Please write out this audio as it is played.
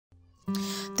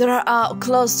There are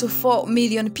close to 4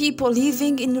 million people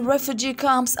living in refugee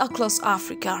camps across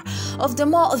Africa. Of the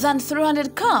more than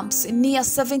 300 camps, near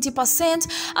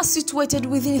 70% are situated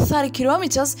within 30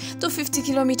 kilometers to 50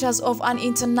 kilometers of an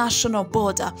international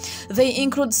border. They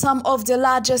include some of the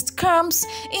largest camps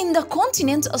in the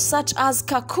continent, such as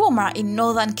Kakuma in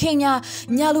northern Kenya,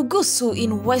 Nyarugusu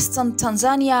in western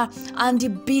Tanzania, and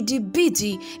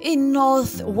Bidibidi in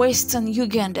northwestern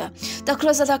Uganda. The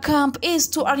closer the camp is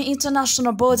to an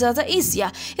international border, the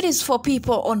easier it is for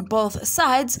people on both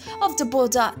sides of the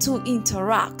border to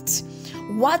interact.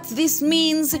 What this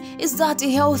means is that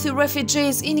healthy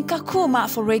refugees in Kakuma,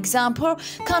 for example,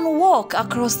 can walk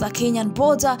across the Kenyan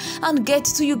border and get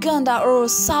to Uganda or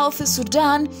South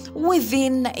Sudan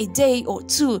within a day or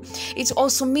two. It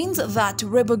also means that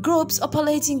rebel groups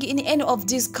operating in any of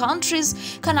these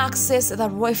countries can access the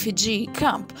refugee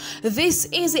camp. This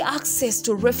easy access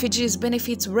to refugees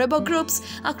benefits rebel groups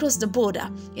across the border.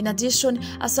 In addition,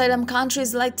 asylum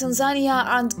countries like Tanzania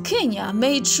and Kenya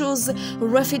may choose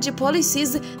refugee policies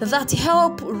that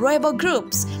help rebel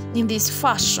groups in this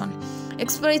fashion.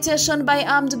 Exploitation by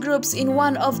armed groups in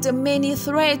one of the many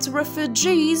threats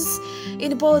refugees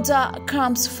in border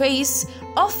camps face.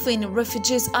 Often,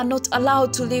 refugees are not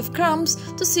allowed to leave camps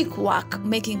to seek work,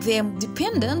 making them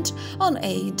dependent on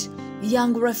aid.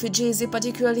 Young refugees,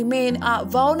 particularly men, are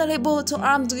vulnerable to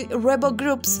armed rebel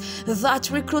groups that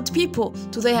recruit people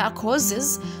to their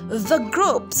causes. The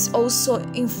groups also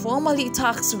informally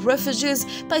tax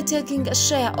refugees by taking a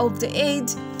share of the aid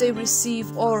they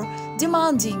receive or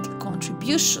demanding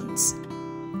contributions.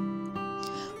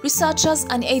 Researchers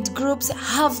and aid groups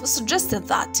have suggested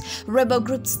that rebel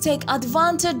groups take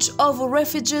advantage of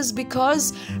refugees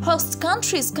because host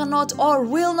countries cannot or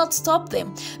will not stop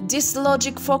them. This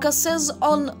logic focuses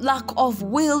on lack of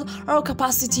will or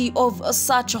capacity of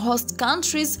such host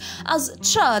countries as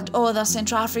Chad or the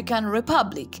Central African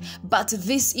Republic, but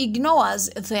this ignores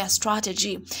their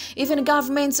strategy. Even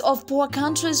governments of poor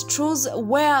countries choose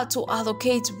where to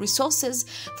allocate resources.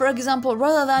 For example,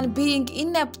 rather than being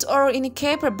inept or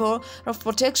incapable of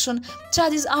protection,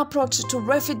 Chad's approach to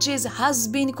refugees has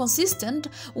been consistent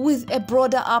with a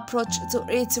broader approach to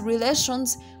its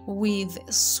relations with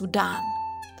Sudan.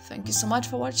 Thank you so much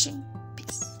for watching.